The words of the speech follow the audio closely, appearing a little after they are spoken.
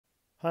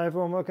Hi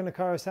everyone, welcome to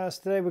Kairos House.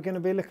 Today we're going to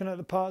be looking at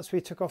the parts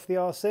we took off the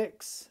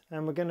R6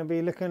 and we're going to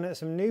be looking at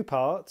some new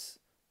parts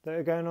that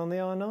are going on the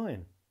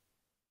R9.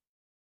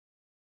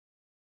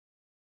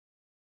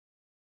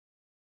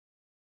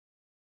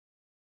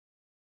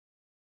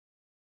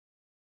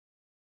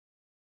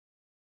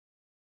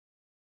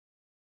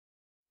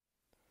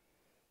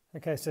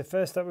 Okay, so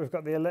first up we've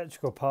got the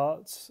electrical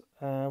parts.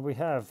 We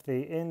have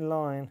the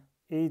inline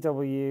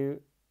EW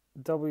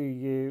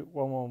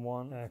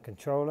WU111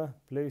 controller,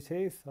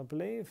 Bluetooth I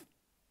believe.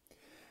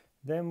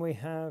 Then we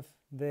have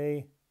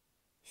the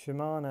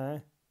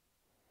Shimano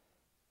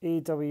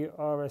EW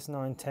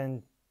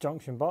RS9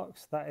 junction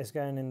box. That is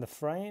going in the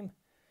frame.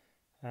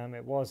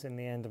 It was in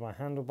the end of my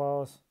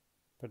handlebars,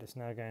 but it's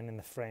now going in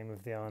the frame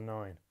of the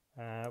R9.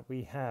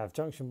 We have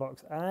junction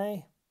box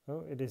A.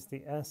 Oh, it is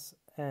the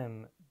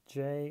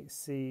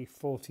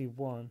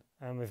SMJC41,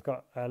 and we've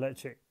got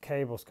electric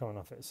cables coming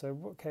off it. So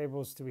what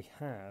cables do we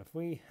have?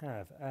 We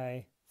have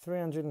a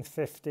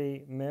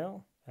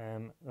 350mm.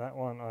 That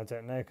one I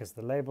don't know because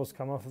the labels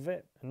come off of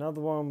it.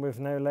 Another one with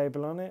no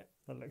label on it.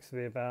 That looks to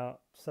be about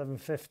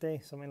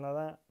 750, something like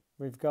that.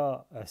 We've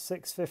got a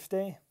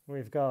 650.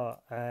 We've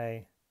got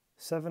a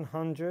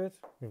 700.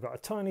 We've got a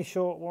tiny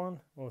short one,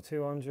 or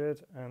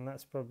 200, and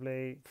that's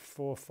probably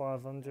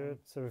 500.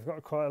 So we've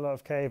got quite a lot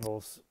of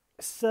cables.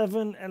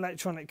 7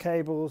 electronic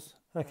cables.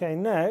 Okay,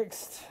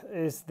 next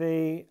is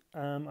the,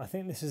 I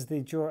think this is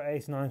the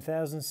Dura-Ace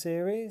 9000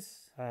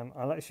 series.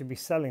 I'll actually be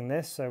selling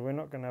this, so we're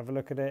not going to have a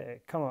look at it.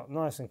 It come up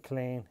nice and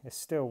clean. It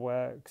still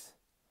works.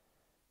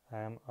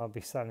 I'll be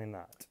selling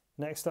that.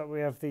 Next up we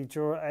have the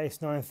Dura-Ace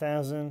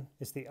 9000.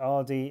 It's the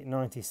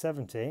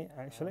RD9070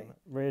 actually.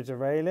 Rear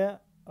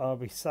derailleur. I'll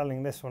be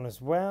selling this one as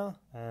well.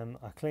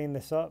 I cleaned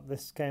this up.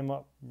 This came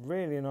up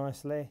really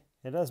nicely.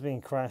 It has been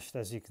crashed,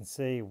 as you can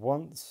see,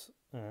 once.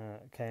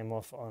 Came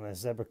off on a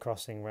zebra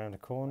crossing round a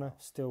corner.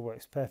 Still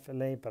works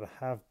perfectly, but I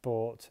have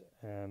bought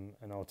an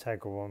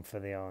Ultegra one for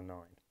the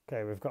R9.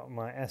 Okay, we've got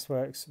my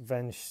S-Works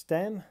Venge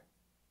stem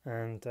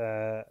and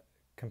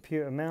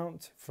computer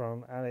mount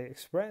from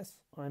AliExpress.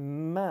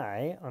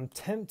 I'm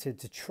tempted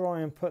to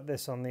try and put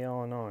this on the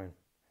R9.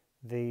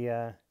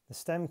 The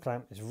stem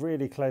clamp is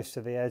really close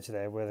to the edge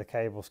there where the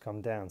cables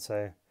come down,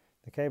 so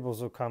the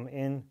cables will come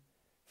in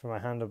from my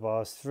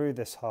handlebars through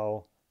this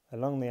hole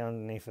along the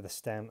underneath of the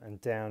stem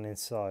and down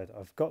inside.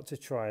 I've got to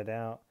try it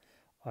out.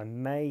 I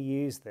may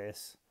use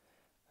this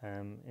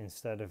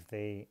instead of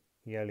the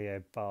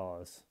Yoeleo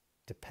bars,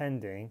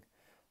 depending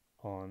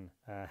on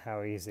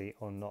how easy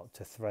or not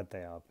to thread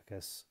they are,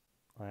 because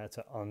I had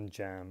to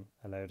unjam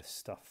a load of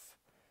stuff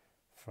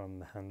from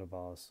the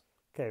handlebars.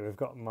 Okay, we've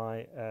got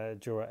my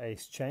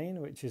Dura-Ace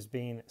chain, which has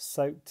been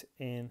soaked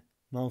in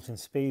molten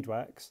speed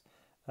wax.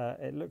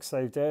 It looks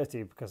so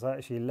dirty because I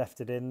actually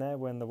left it in there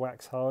when the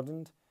wax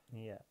hardened.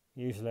 Yeah,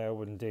 usually I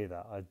wouldn't do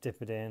that. I'd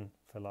dip it in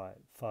for like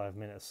 5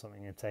 minutes or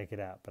something and take it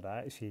out, but I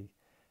actually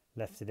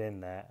left it in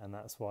there, and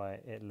that's why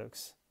it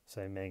looks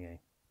so mingy.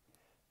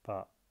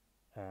 But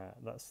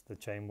that's the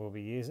chain we'll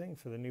be using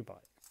for the new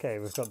bike. Okay,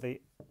 we've got the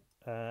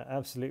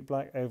absolute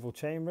black oval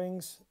chain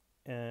rings,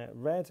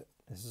 red.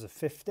 This is a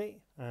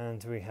 50,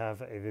 and we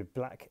have a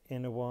black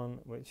inner one,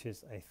 which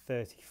is a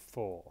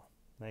 34.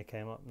 They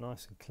came up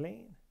nice and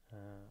clean.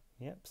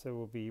 Yep, so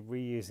we'll be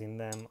reusing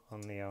them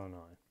on the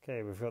R9.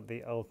 Okay, we've got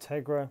the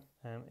Ultegra.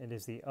 It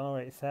is the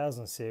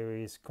R8000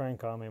 series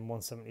crank arm in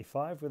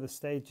 175 with a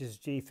Stages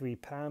G3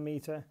 power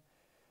meter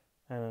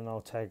and an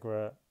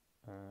Ultegra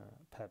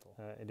pedal.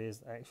 It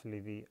is actually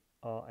the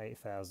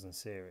R8000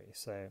 series,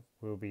 so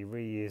we'll be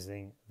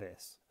reusing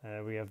this.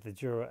 We have the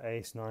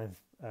Dura-Ace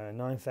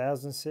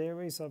 9000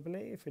 series, I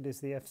believe. It is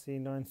the FC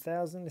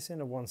 9000. It's in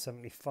a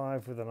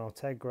 175 with an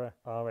Ultegra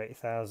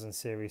R8000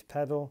 series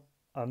pedal.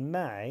 I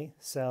may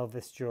sell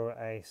this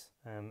Dura-Ace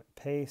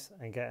piece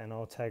and get an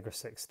Ultegra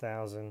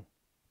 6000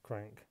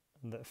 crank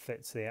that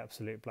fits the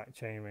absolute black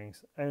chain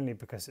rings, only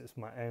because it's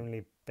my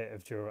only bit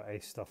of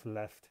Dura-Ace stuff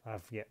left.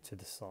 I've yet to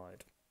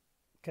decide.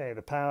 Okay,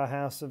 the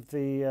powerhouse of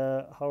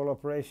the whole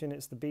operation,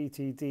 it's the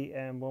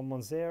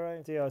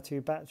BTDM110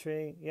 DR2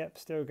 battery. Yep,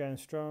 still going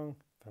strong.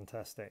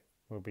 Fantastic.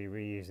 We'll be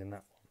reusing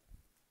that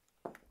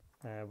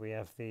one. We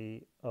have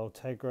the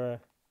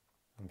Ultegra.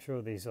 I'm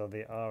sure these are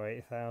the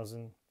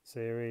R8000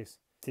 series.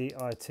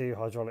 DI2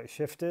 hydraulic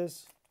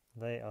shifters.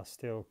 They are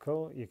still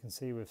cool. You can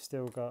see we've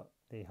still got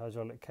the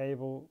hydraulic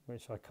cable,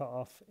 which I cut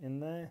off in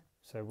there.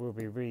 So we'll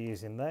be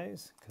reusing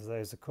those because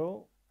those are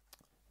cool.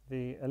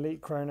 The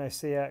Elite Chrono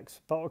CX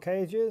bottle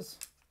cages,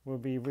 we'll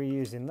be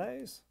reusing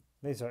those.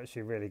 These are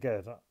actually really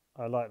good.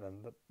 I like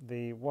them.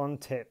 The one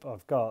tip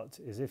I've got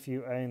is if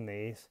you own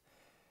these,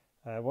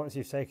 once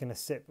you've taken a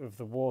sip of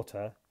the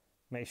water,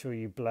 make sure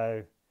you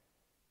blow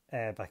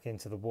air back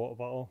into the water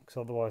bottle, because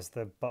otherwise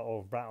the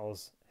bottle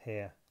rattles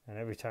here, and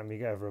every time you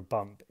go over a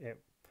bump,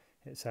 it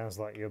sounds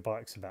like your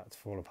bike's about to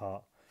fall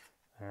apart.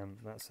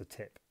 That's a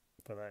tip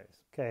for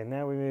those. Okay,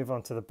 now we move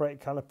on to the brake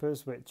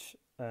calipers, which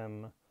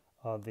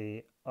are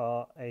the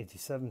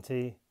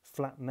R8070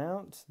 flat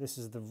mount. This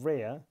is the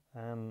rear.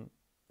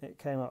 It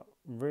came up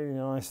really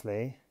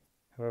nicely.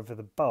 However,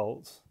 the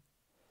bolts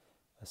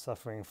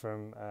suffering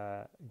from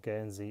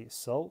Guernsey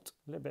salt.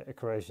 A little bit of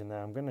corrosion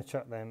there. I'm going to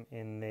chuck them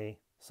in the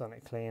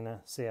sonic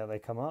cleaner, see how they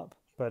come up.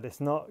 But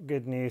it's not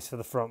good news for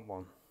the front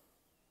one.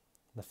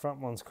 The front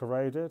one's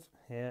corroded.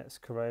 Here it's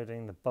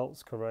corroding, the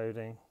bolt's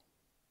corroding.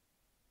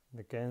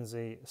 The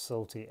Guernsey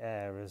salty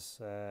air has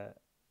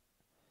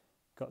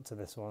got to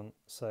this one,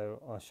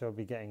 so I shall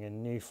be getting a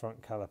new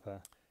front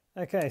caliper.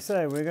 Okay,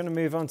 so we're going to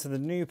move on to the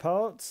new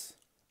parts.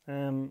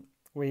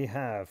 We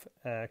have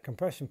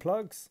compression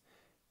plugs,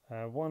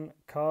 one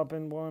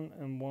carbon one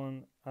and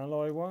one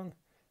alloy one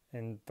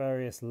in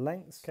various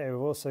lengths. Okay,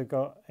 we've also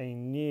got a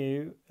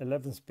new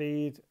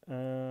 11-speed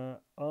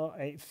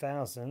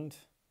R8000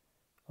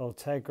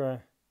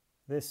 Ultegra.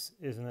 This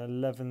is an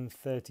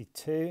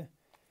 1132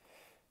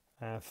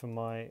 for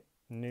my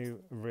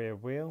new rear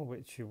wheel,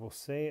 which you will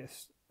see.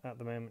 At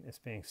the moment it's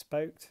being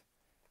spoked.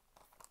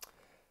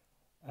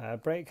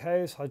 Brake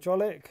hose,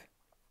 hydraulic,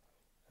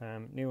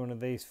 new one of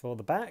these for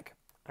the back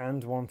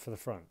and one for the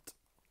front.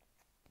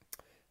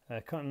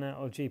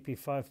 Continental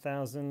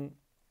GP5000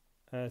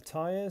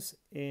 tyres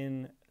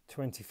in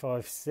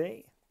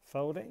 25C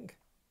folding,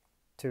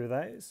 two of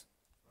those.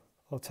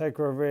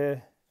 Ultegra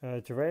rear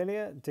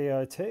derailleur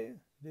Di2, it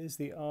is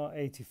the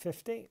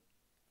R8050,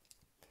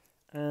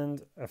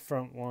 and a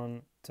front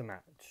one to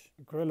match.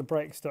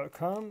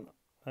 GorillaBrakes.com,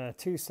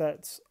 two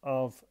sets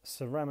of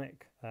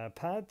ceramic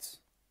pads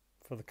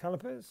for the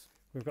calipers.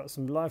 We've got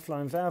some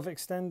Lifeline valve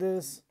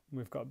extenders.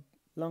 We've got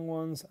long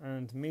ones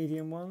and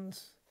medium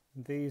ones.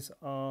 These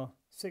are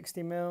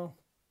 60mm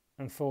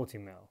and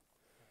 40mm.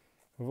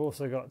 We've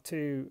also got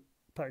two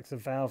packs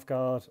of valve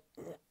guard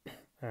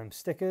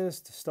stickers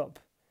to stop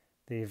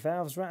the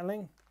valves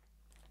rattling.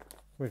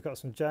 We've got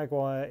some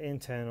Jaguar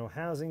internal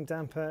housing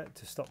damper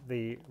to stop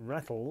the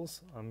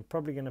rattles. I'm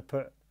probably going to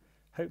put,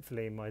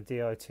 hopefully, my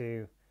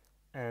Di2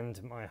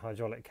 and my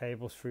hydraulic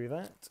cables through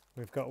that.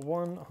 We've got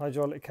one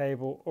hydraulic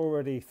cable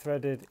already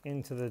threaded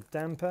into the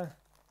damper.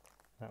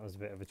 That was a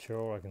bit of a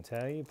chore, I can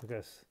tell you,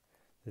 because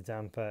the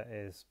damper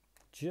is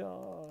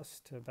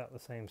just about the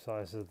same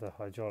size as the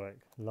hydraulic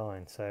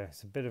line, so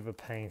it's a bit of a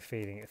pain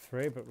feeding it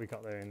through, but we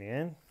got there in the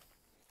end.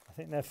 I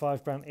think they're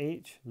 5 gram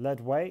each. Lead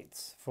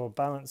weights for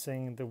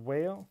balancing the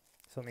wheel,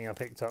 something I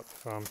picked up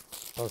from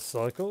Oz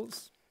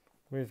Cycles.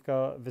 We've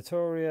got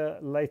Vittoria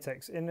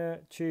latex inner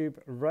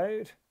tube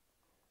road,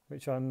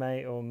 which I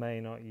may or may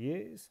not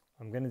use.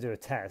 I'm going to do a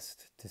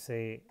test to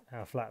see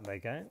how flat they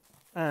go.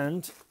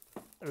 And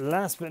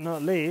last but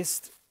not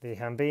least, the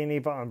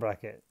Hambini bottom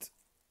bracket.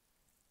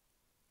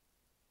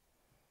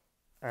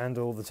 And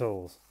all the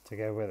tools to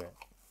go with it,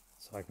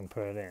 so I can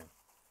put it in.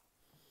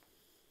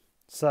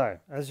 So,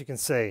 as you can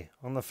see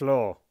on the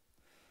floor,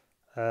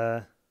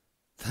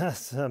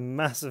 that's a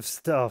massive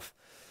stuff,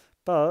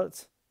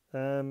 but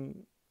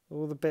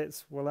all the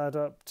bits will add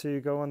up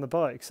to go on the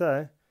bike.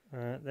 So,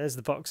 there's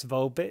the box of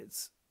old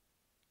bits,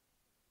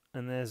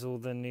 and there's all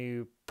the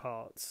new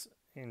parts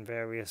in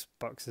various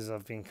boxes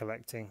I've been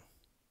collecting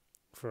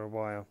for a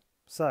while.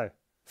 So,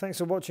 thanks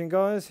for watching,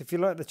 guys. If you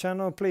like the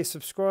channel, please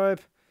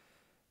subscribe.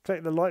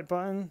 Click the like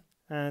button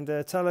and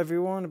tell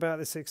everyone about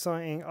this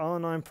exciting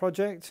R9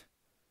 project.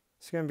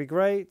 It's going to be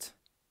great,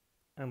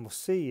 and we'll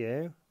see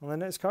you on the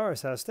next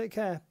Kairos House. Take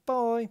care.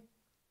 Bye.